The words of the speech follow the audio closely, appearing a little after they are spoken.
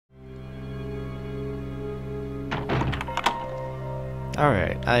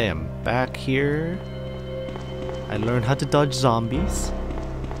Alright, I am back here. I learned how to dodge zombies.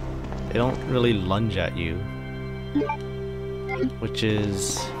 They don't really lunge at you, which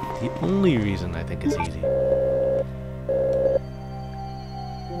is the only reason I think it's easy.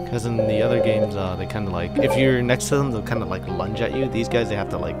 Because in the other games, they kind of like, if you're next to them, they'll kind of like lunge at you. These guys, they have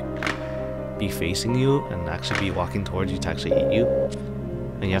to like be facing you and actually be walking towards you to actually eat you.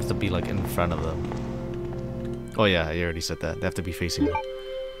 And you have to be like in front of them. Oh yeah, I already said that. They have to be facing you.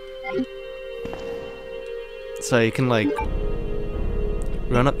 So you can like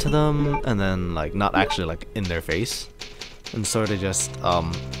run up to them and then like not actually like in their face, and sort of just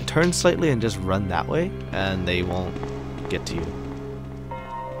turn slightly and just run that way, and they won't get to you.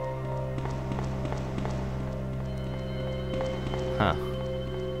 Huh.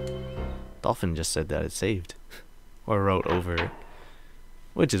 Dolphin just said that it saved. Or wrote over it.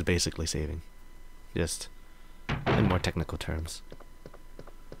 Which is basically saving. Just in more technical terms.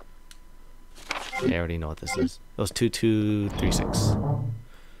 I already know what this is. It was 2236.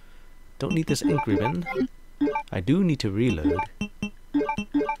 Don't need this ink ribbon. I do need to reload.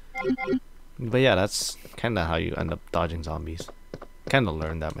 But yeah, that's kinda how you end up dodging zombies. Kinda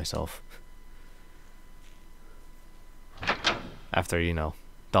learned that myself. After, you know,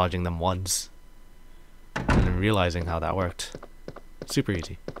 dodging them once. And then realizing how that worked. Super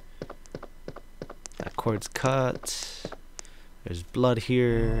easy. That cord's cut. There's blood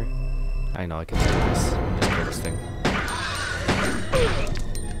here. I know I can do this. Just kill this thing.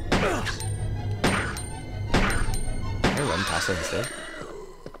 Can I run past it instead?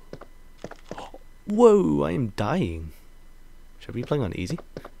 Whoa, I am dying. Should I be playing on easy?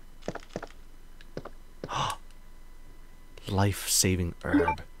 Life-saving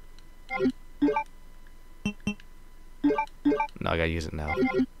herb. No, I gotta use it now.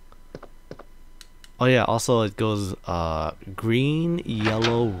 Oh yeah, also it goes green,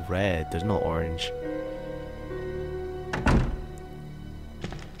 yellow, red. There's no orange.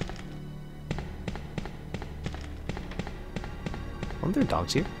 Aren't there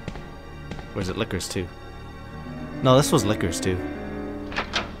dogs here? Or is it liquors too? No, this was liquors too.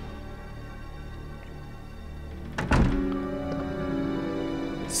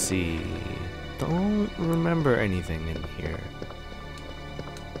 Let's see. Don't remember anything in here.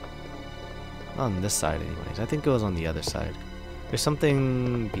 On this side anyways. I think it was on the other side. There's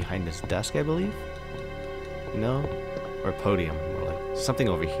something behind this desk, I believe. No? Or podium, more like. Something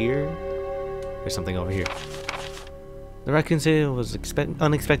over here. There's something over here. The Raccoon City was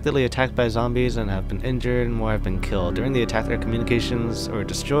unexpectedly attacked by zombies and have been injured, and more have been killed. During the attack, their communications were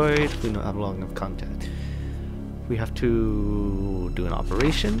destroyed. We don't have long enough contact. We have to do an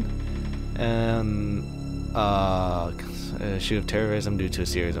operation and issue of terrorism due to a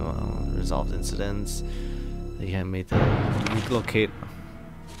series of unresolved incidents. He had made the relocate.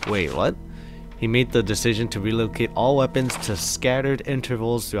 Wait, what? He made the decision to relocate all weapons to scattered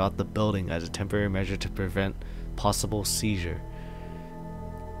intervals throughout the building as a temporary measure to prevent possible seizure.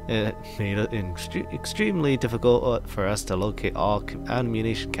 It made it extremely difficult for us to locate all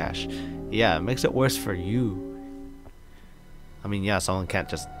ammunition cache. Yeah, it makes it worse for you. I mean, yeah, someone can't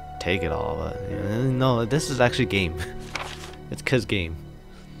just take it all, but no, this is actually game. It's cause game.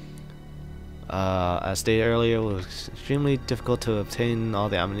 As stated earlier, it was extremely difficult to obtain all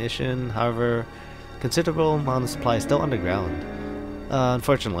the ammunition. However, considerable amount of supply is still underground.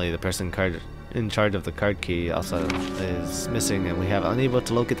 Unfortunately, the person in charge of the card key also is missing, and we have unable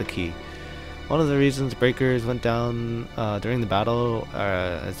to locate the key. One of the reasons breakers went down during the battle,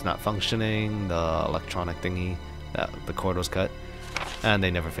 it's not functioning, the electronic thingy, that the cord was cut, and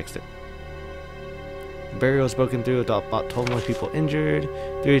they never fixed it. The barrier was broken through, about 12 more people injured,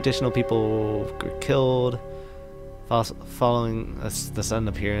 3 additional people were killed. Following the sudden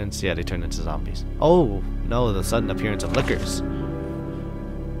appearance, yeah, they turned into zombies. Oh, no, the sudden appearance of lickers.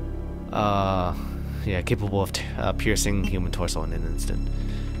 Yeah, capable of piercing human torso in an instant.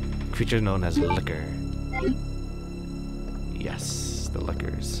 Creature known as licker. Yes, the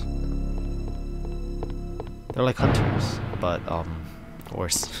lickers. They're like hunters, but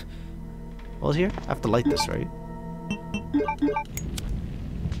worse. Well, here I have to light this, right?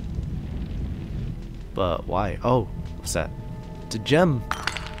 But why? Oh, what's that? It's a gem.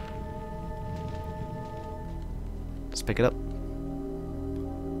 Let's pick it up.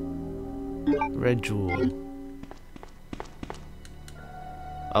 Red jewel.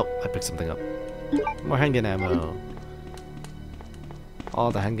 Oh, I picked something up. More handgun ammo. All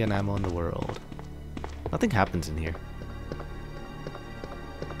the handgun ammo in the world. Nothing happens in here.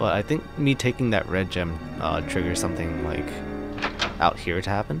 But I think me taking that red gem triggers something like out here to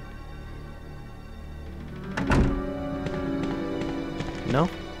happen. No?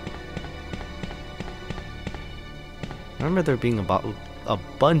 I remember there being a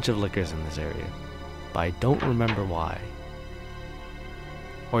bunch of liquors in this area, but I don't remember why.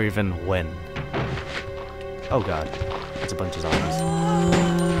 Or even when. Oh god, it's a bunch of zombies.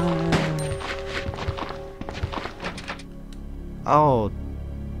 Oh,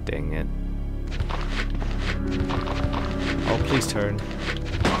 dang it. Oh, please turn.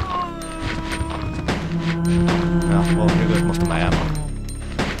 Oh, well, here goes most of my ammo.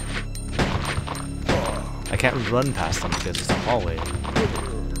 I can't run past them because it's a hallway.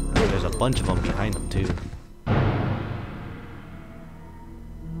 There's a bunch of them behind them too.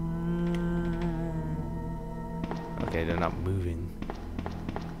 Okay, they're not moving.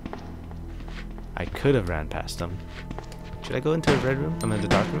 I could have ran past them. Should I go into the red room? I'm in the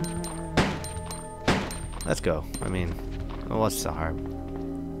dark room? Let's go. I mean, what's the harm?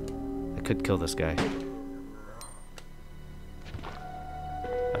 I could kill this guy.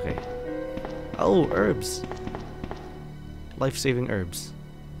 Okay. Oh, herbs! Life-saving herbs.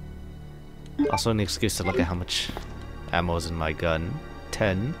 Also an excuse to look at how much ammo is in my gun.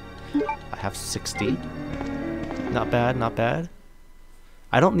 10. I have 60. Not bad, not bad.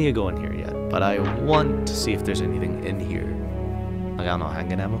 I don't need to go in here yet, but I want to see if there's anything in here. Like, I don't know,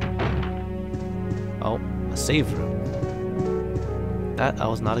 handgun ammo? Oh, a save room. That I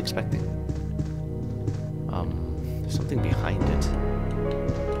was not expecting. There's something behind it.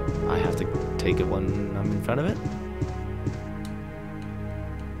 I have to take it when I'm in front of it?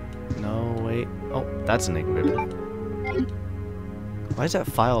 No, wait. Oh, that's an ink ribbon. Why is that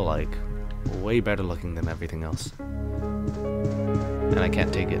file, like, way better looking than everything else? And I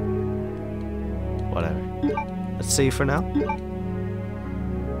can't take it. Whatever. Let's save for now.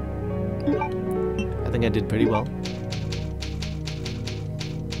 I think I did pretty well.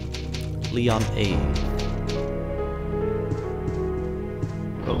 LeonA.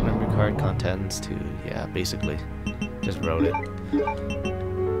 Oh, memory card contents to, yeah, basically. Just wrote it.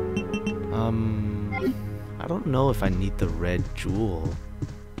 I don't know if I need the red jewel.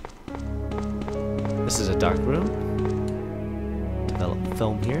 This is a dark room. Develop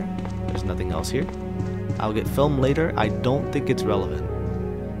film here. There's nothing else here. I'll get film later. I don't think it's relevant.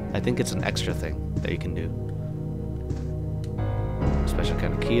 I think it's an extra thing that you can do. Special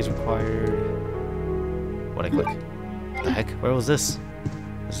kind of key is required. What'd I click? What the heck? Where was this?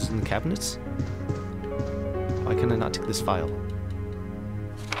 This is in the cabinets? Why can I not take this file?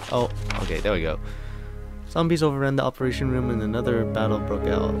 Oh, okay, there we go. Zombies overran the operation room and another battle broke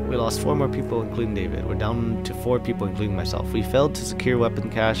out. We lost 4 more people, including David. We're down to 4 people, including myself. We failed to secure weapon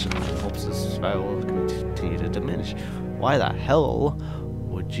cache and in hopes this survival will continue to diminish. Why the hell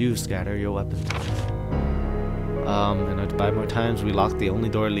would you scatter your weapons? In order to buy more times, we locked the only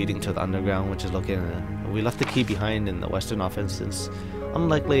door leading to the underground, which is located we left the key behind in the western office, since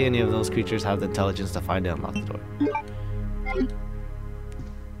unlikely any of those creatures have the intelligence to find and unlock the door.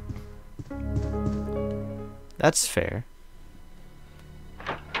 That's fair.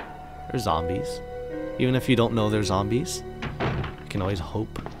 They're zombies. Even if you don't know they're zombies, you can always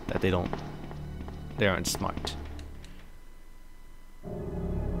hope that they aren't smart.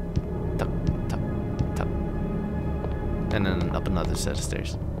 Tuck, tuck, tuck. And then up another set of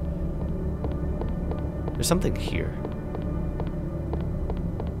stairs. There's something here.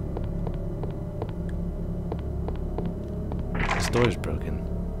 This door is broken.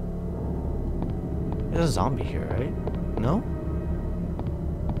 There's a zombie here, right? No?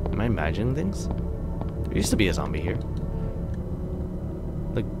 Am I imagining things? There used to be a zombie here.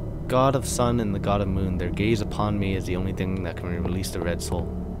 The god of sun and the god of moon, their gaze upon me is the only thing that can release the red soul.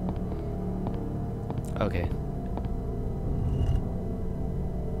 Okay.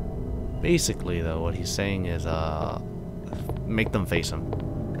 Basically, though, what he's saying is, make them face him.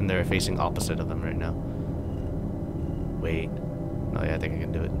 And they're facing opposite of him right now. Wait. Oh yeah, I think I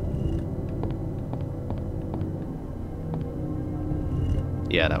can do it.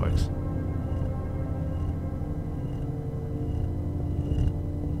 Yeah, that works.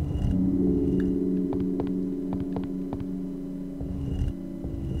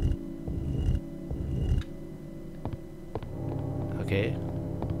 Okay.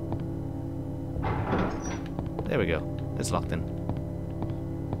 There we go. It's locked in.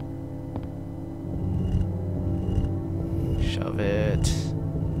 Shove it.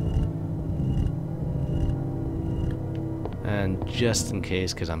 And just in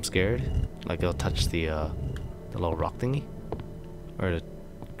case, because I'm scared, like I'll touch the little rock thingy, or the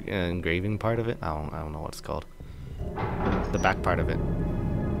engraving part of it. I don't know what it's called. The back part of it.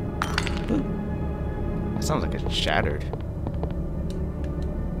 It sounds like it's shattered,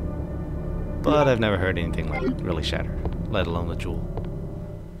 but I've never heard anything like really shattered, let alone the jewel.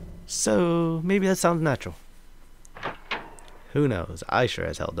 So, maybe that sounds natural. Who knows? I sure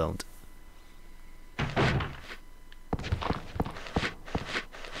as hell don't.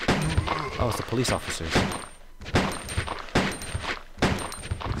 Oh, it's the police officers.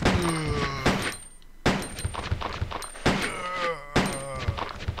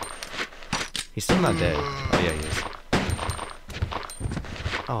 He's still not dead. Oh yeah, he is.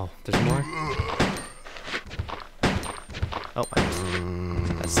 Oh, there's more? Oh, I missed.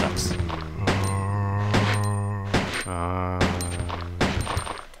 That sucks.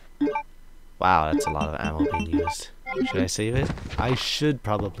 Wow, that's a lot of ammo being used. Should I save it? I should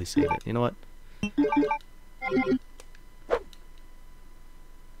probably save it. You know what?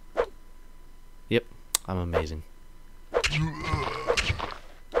 Yep, I'm amazing.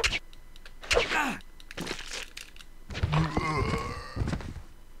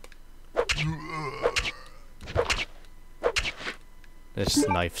 This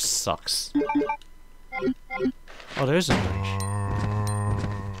knife sucks. Oh, there's an orange.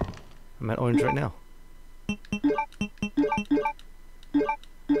 I'm at orange right now.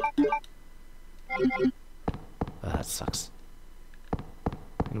 That sucks.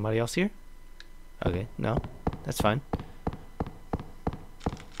 Anybody else here? Okay, no. That's fine.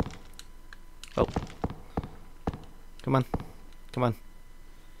 Oh. Come on. Come on.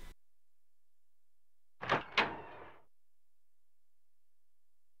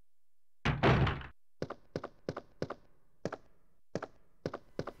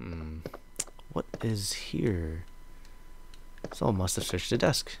 What is here? Someone must have searched the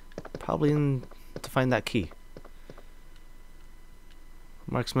desk. Probably to find that key.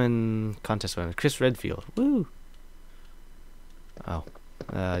 Marksman contest winner, Chris Redfield. Woo! Oh,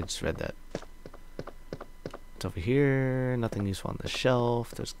 I just read that. It's over here. Nothing useful on the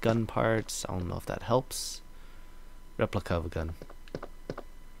shelf. There's gun parts. I don't know if that helps. Replica of a gun.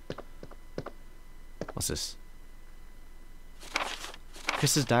 What's this?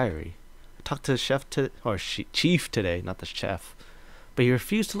 Chris's diary. I talked to the chef chief today, not the chef, but he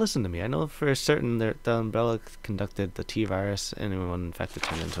refused to listen to me. I know for certain that the Umbrella conducted the T-virus and everyone infected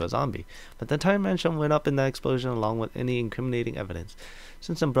turned into a zombie. But the entire mansion went up in that explosion along with any incriminating evidence.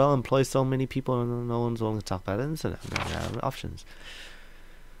 Since Umbrella employs so many people, no one's willing to talk about the incident. I have options.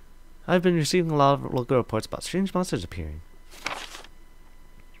 I've been receiving a lot of local reports about strange monsters appearing.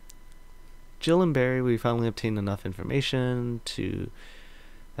 Jill and Barry, we finally obtained enough information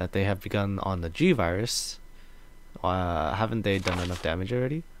that they have begun on the G virus. Haven't they done enough damage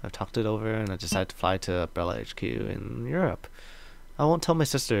already? I've talked it over and I decided to fly to Umbrella HQ in Europe. I won't tell my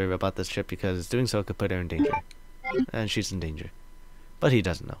sister about this trip because doing so could put her in danger. And she's in danger. But he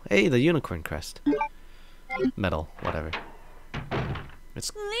doesn't know. Hey, the unicorn crest. Metal, whatever.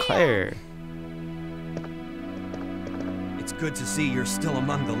 It's Claire. It's good to see you're still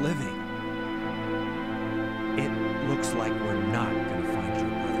among the living. It looks like we're not gonna find your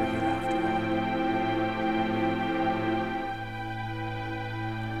brother here after all.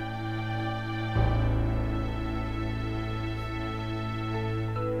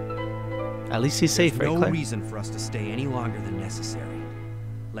 At least he's safe, right, There's Claire? no reason for us to stay any longer than necessary.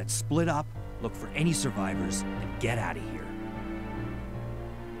 Let's split up, look for any survivors, and get out of here.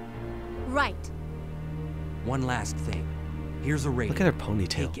 Right. One last thing. Here's a radio. Look at her ponytail.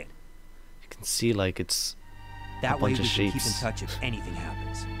 Take it. You can see like it's That a way bunch we of can keep in shapes. touch if anything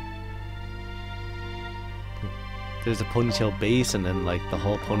happens. There's a ponytail base, and then like the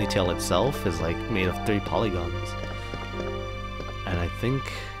whole ponytail itself is like made of 3 polygons. And I think,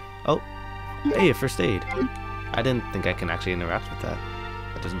 oh, hey, a first aid. I didn't think I can actually interact with that.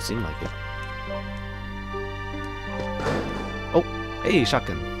 It doesn't seem like it. Oh, hey,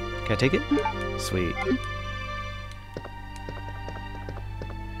 shotgun. Can I take it? Sweet. Can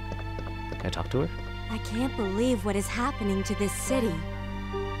I talk to her? I can't believe what is happening to this city.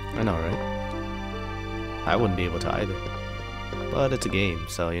 I know, right? I wouldn't be able to either. But it's a game,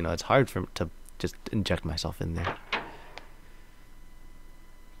 so, you know, it's hard to just inject myself in there.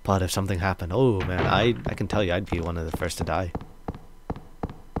 But if something happened, oh man, I can tell you I'd be one of the first to die.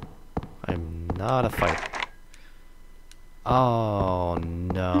 I'm not a fighter. Oh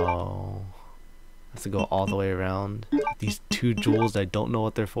no. I have to go all the way around. These 2 jewels, I don't know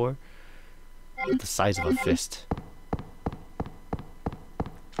what they're for. The size of a fist.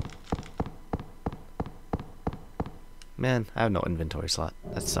 Man, I have no inventory slot.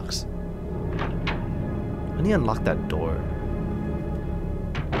 That sucks. I need to unlock that door.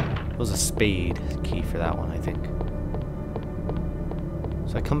 It was a spade key for that one, I think.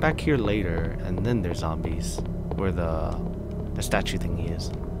 So I come back here later, and then there's zombies. Where the statue thingy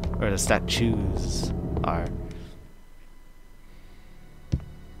is. Or the statues are.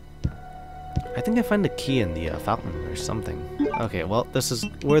 I think I find the key in the fountain or something. Okay, well, this is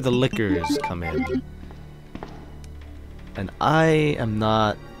where the liquors come in. And I am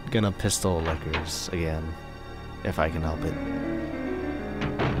not gonna pistol liquors again, if I can help it.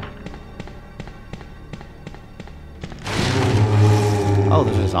 Oh,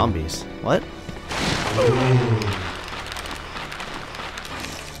 those are zombies. What?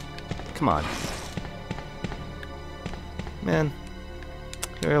 Come on. Man.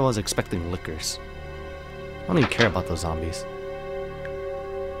 Here I was expecting liquors. I don't even care about those zombies.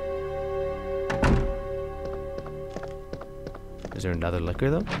 Is there another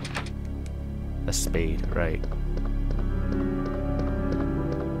liquor though? A spade, right.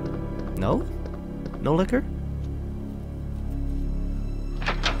 No? No liquor?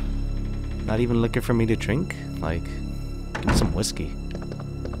 Not even liquor for me to drink? Like, give me some whiskey.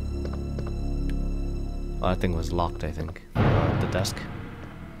 Oh, that thing was locked, I think. The desk.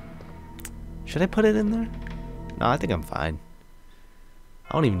 Should I put it in there? No, I think I'm fine.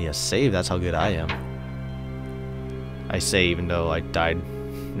 I don't even need a save, that's how good I am. I say even though I died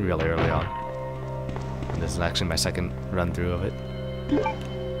really early on. And this is actually my second run through of it.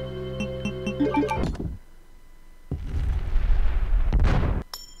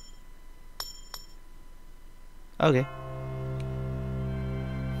 Okay.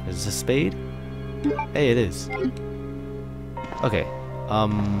 Is this a spade? Hey, it is. Okay.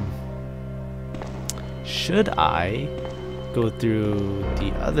 Should I go through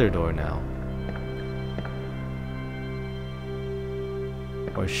the other door now?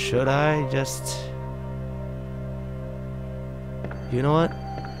 Or should I just... You know what?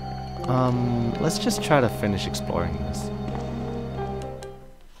 Let's just try to finish exploring this.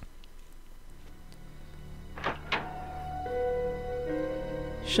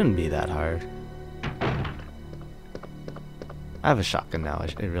 Shouldn't be that hard. I have a shotgun now.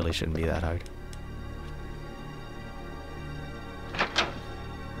 It really shouldn't be that hard.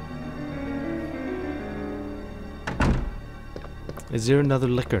 Is there another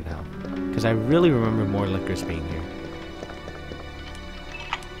liquor now? Because I really remember more liquors being here.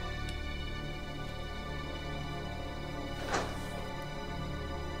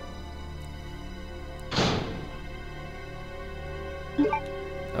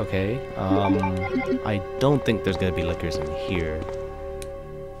 Okay, I don't think there's gonna be liquors in here.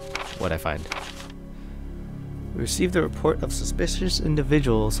 What'd I find? We received a report of suspicious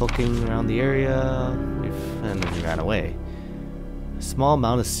individuals hulking around the area, and then he ran away. A small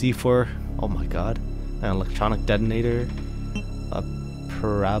amount of C4, oh my god, an electronic detonator, a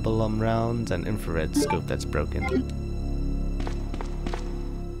parabolum round, and infrared scope that's broken.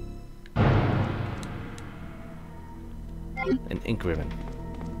 An ink ribbon.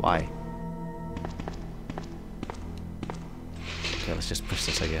 Why? Okay, let's just push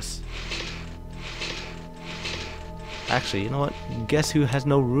this, I guess. Actually, you know what? Guess who has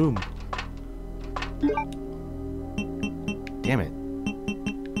no room? Damn it.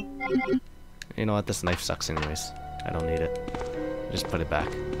 You know what? This knife sucks anyways. I don't need it. Just put it back.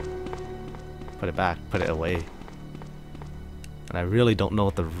 Put it back. Put it away. And I really don't know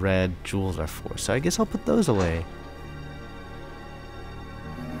what the red jewels are for, so I guess I'll put those away.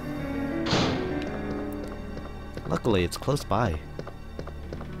 Luckily, it's close by.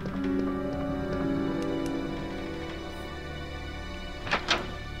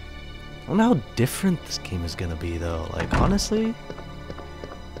 I wonder how different this game is gonna be, though. Like, honestly,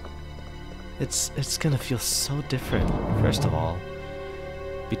 it's gonna feel so different. First of all,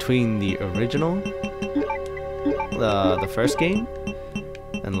 between the original, the first game,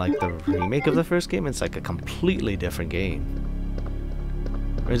 and like the remake of the first game, it's like a completely different game.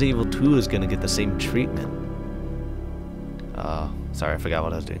 Resident Evil 2 is gonna get the same treatment. Sorry, I forgot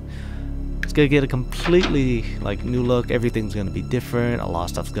what I was doing. It's gonna get a completely like new look. Everything's gonna be different. A lot of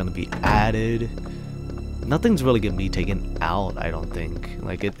stuff's gonna be added. Nothing's really gonna be taken out, I don't think.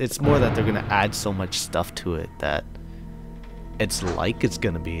 Like it's more that they're gonna add so much stuff to it that it's like it's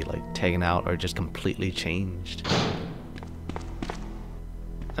gonna be like taken out or just completely changed.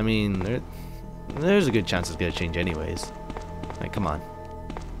 I mean, there's a good chance it's gonna change anyways. Like, come on,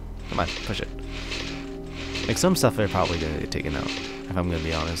 push it. Like, some stuff they're probably gonna get taken out, if I'm gonna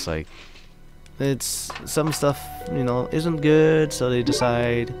be honest. Like, it's some stuff, you know, isn't good, so they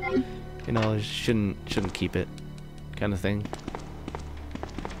decide, you know, shouldn't keep it, kind of thing.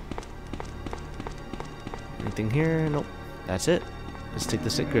 Anything here? Nope. That's it. Let's take the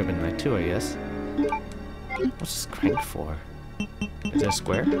sick ribbon knife too, I guess. What's this crank for? Is it a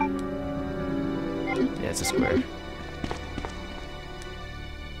square? Yeah, it's a square.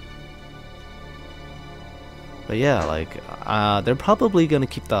 But yeah, like, they're probably gonna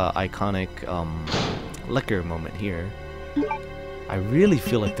keep the iconic liquor moment here. I really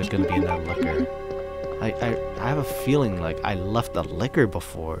feel like there's gonna be another liquor. I have a feeling like I left the liquor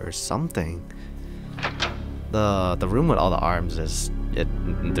before or something. The room with all the arms there's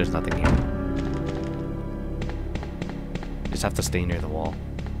nothing here. You just have to stay near the wall.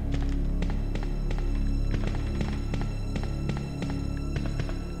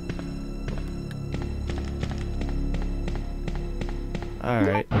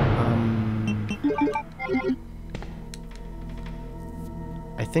 Alright,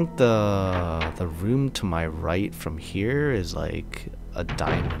 I think the room to my right from here is like a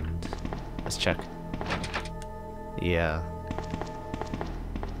diamond. Let's check. Yeah.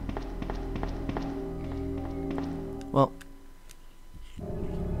 Well,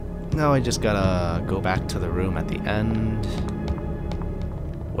 now I just gotta go back to the room at the end,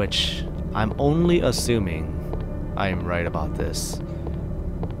 which I'm only assuming I am right about this.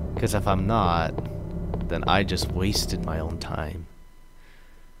 Because if I'm not, then I just wasted my own time.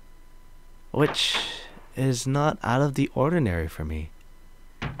 Which is not out of the ordinary for me.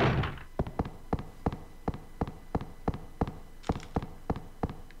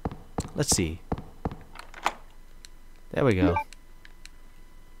 Let's see. There we go.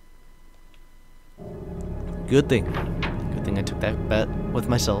 Good thing. Good thing I took that bet with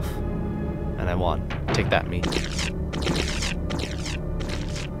myself. And I won. Take that, me.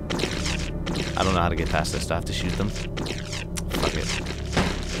 I don't know how to get past this. Do I have to shoot them? Fuck it.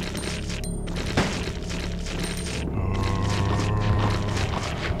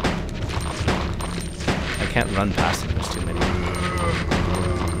 I can't run past them. There's too many.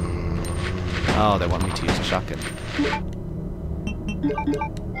 Oh, they want me to use a shotgun.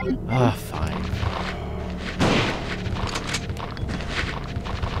 Ah, fine.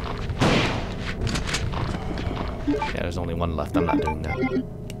 Yeah, there's only one left. I'm not doing that.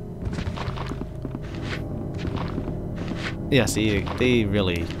 Yeah, see, they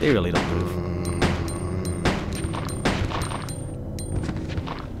really don't move.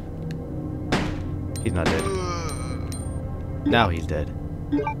 He's not dead. Now he's dead.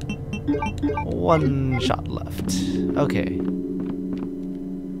 One shot left. Okay.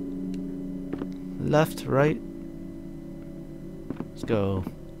 Left, right. Let's go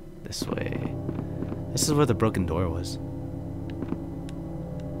this way. This is where the broken door was.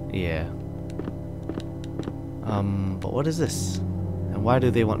 Yeah. But what is this? And why do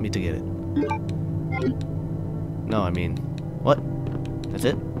they want me to get it? No, I mean, what? That's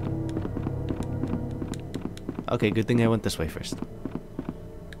it? Okay, good thing I went this way first.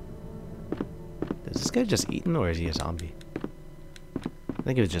 Is this guy just eaten or is he a zombie? I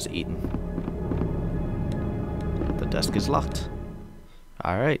think he was just eaten. The desk is locked.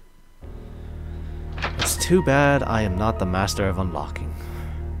 Alright. It's too bad I am not the master of unlocking.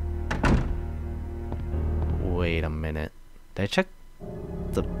 Wait a minute. Did I check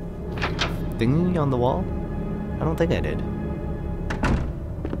the thingy on the wall? I don't think I did.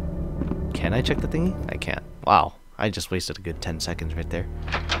 Can I check the thingy? I can't. Wow. I just wasted a good 10 seconds right there.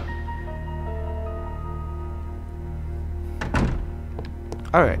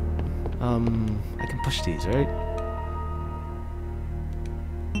 Alright. I can push these, right?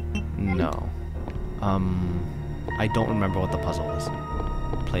 No. I don't remember what the puzzle is.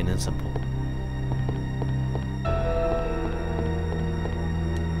 Plain and simple.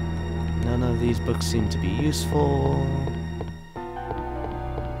 None of these books seem to be useful.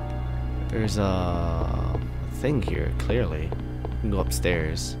 There's a thing here, clearly. You can go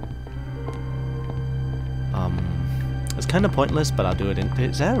upstairs. It's kind of pointless, but I'll do it in...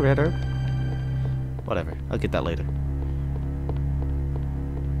 Is that a red herb? Whatever, I'll get that later.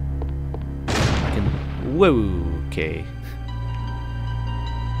 I can... Whoa, okay.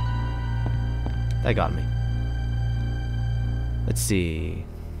 That got me. Let's see.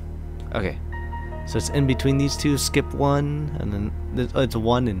 Okay. So it's in between these two, skip one, and then it's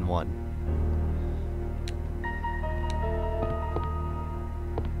 1 and 1.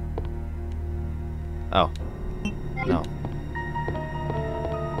 Oh. No.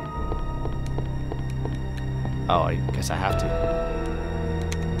 Oh, I guess I have to.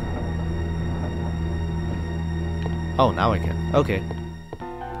 Oh, now I can. Okay.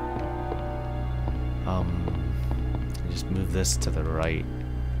 Just move this to the right.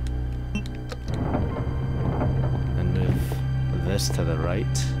 And move this to the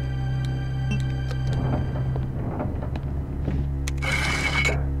right.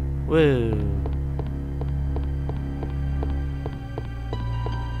 Whoa.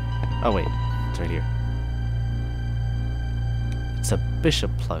 Oh wait, it's right here. It's a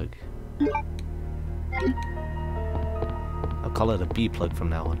bishop plug. call it a B plug from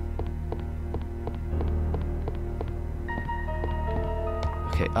now on.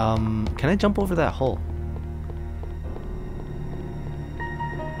 Okay, can I jump over that hole?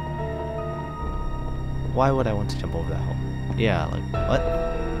 Why would I want to jump over that hole? Yeah, like, what?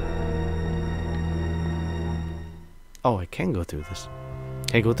 Oh, I can go through this.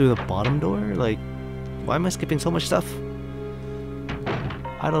 Can I go through the bottom door? Like, why am I skipping so much stuff?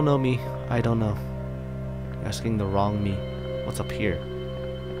 I don't know, me. I don't know. You're asking the wrong me. What's up here?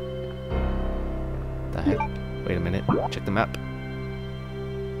 The heck? Wait a minute. Check the map.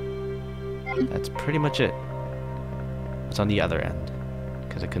 That's pretty much it. What's on the other end?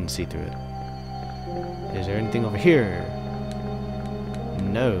 Because I couldn't see through it. Is there anything over here?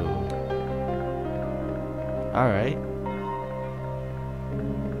 No. Alright.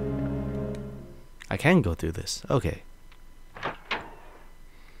 I can go through this. Okay.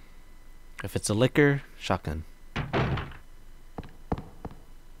 If it's a liquor, shotgun.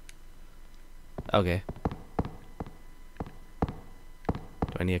 Okay.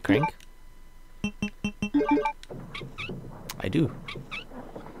 Do I need a crank? I do.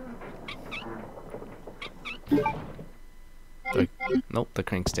 Nope, the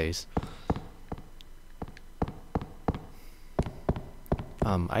crank stays.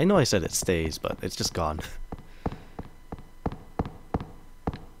 I know I said it stays, but it's just gone.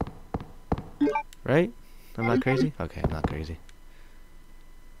 Right? I'm not crazy? Okay, I'm not crazy.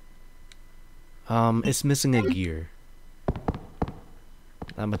 It's missing a gear.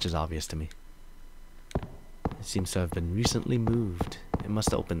 That much is obvious to me. It seems to have been recently moved. It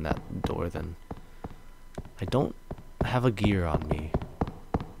must have opened that door then. I don't have a gear on me.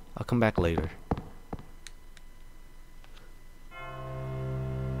 I'll come back later.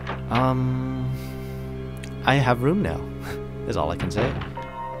 I have room now, is all I can say.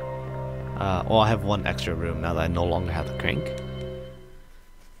 Well, I have one extra room now that I no longer have the crank.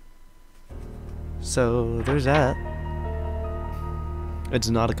 So, there's that. It's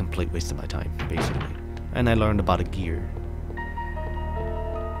not a complete waste of my time, basically. And I learned about a gear.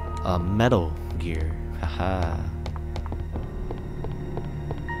 A metal gear. Haha.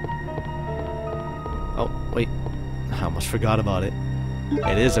 Oh, wait. I almost forgot about it.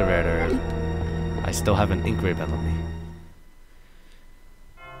 It is a rare herb. I still have an ink ribbon on me.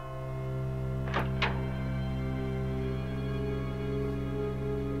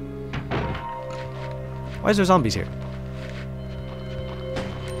 Why is there zombies here?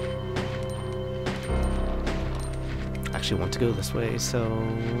 I actually want to go this way, so...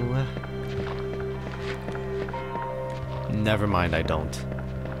 Never mind, I don't.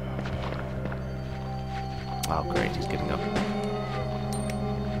 Oh, great, he's getting up.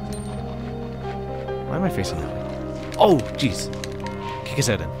 Why am I facing that way? Oh, jeez. Kick his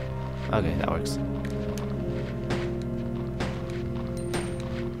head in. Okay, that works.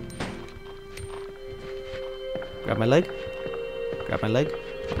 Grab my leg. Grab my leg.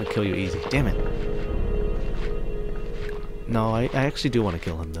 I'm gonna kill you easy. Damn it. No, I actually do want to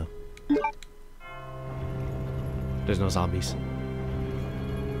kill him, though. There's no zombies.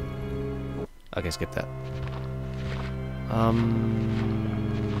 Okay, skip that.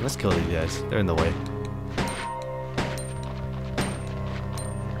 Let's kill these guys. They're in the way.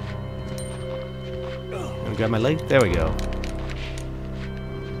 Let me grab my leg. There we go.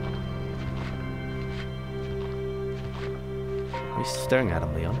 Why are you staring at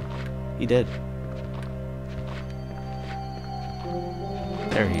him, Leon? He did.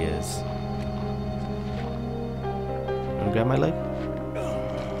 There he is. Let me grab my leg.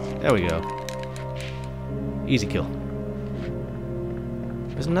 There we go. Easy kill.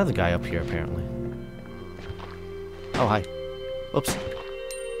 There's another guy up here, apparently. Oh, hi. Oops.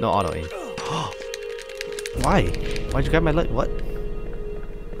 No auto aim. Why? Why'd you grab my leg? What?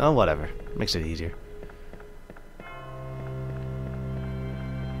 Oh, whatever. Makes it easier.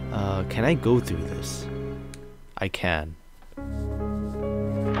 Can I go through this? I can.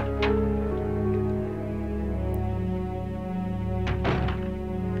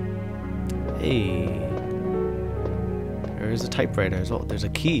 Hey. There's a typewriter as well. There's a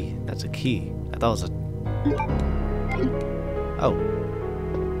key. That's a key. I thought it was a... Oh.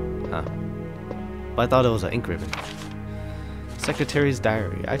 Huh. But I thought it was an ink ribbon. Secretary's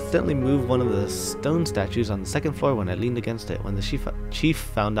diary. I accidentally moved one of the stone statues on the second floor when I leaned against it. When the chief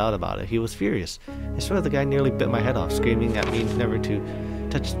found out about it, he was furious. I swear the guy nearly bit my head off, screaming at me never to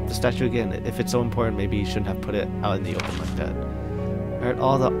touch the statue again. If it's so important, maybe he shouldn't have put it out in the open like that. I heard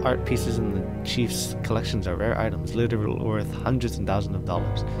all the art pieces in the chief's collections are rare items, literally worth hundreds and thousands of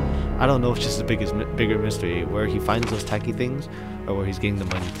dollars. I don't know if it's just the bigger mystery, where he finds those tacky things, or where he's getting the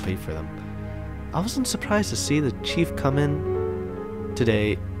money to pay for them. I wasn't surprised to see the chief come in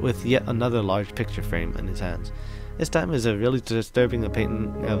today with yet another large picture frame in his hands. This time is a really disturbing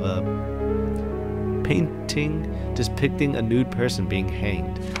painting depicting a nude person being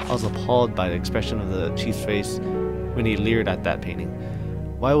hanged. I was appalled by the expression of the chief's face when he leered at that painting.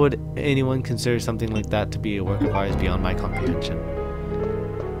 Why would anyone consider something like that to be a work of art is beyond my comprehension.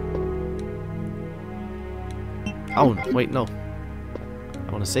 Oh, wait, no.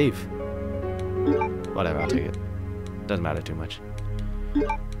 I want to save. Whatever, I'll take it. Doesn't matter too much.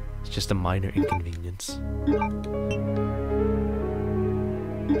 It's just a minor inconvenience.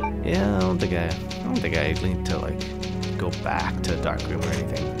 Yeah, I don't think I need to like go back to the dark room or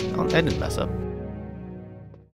anything. I didn't mess up.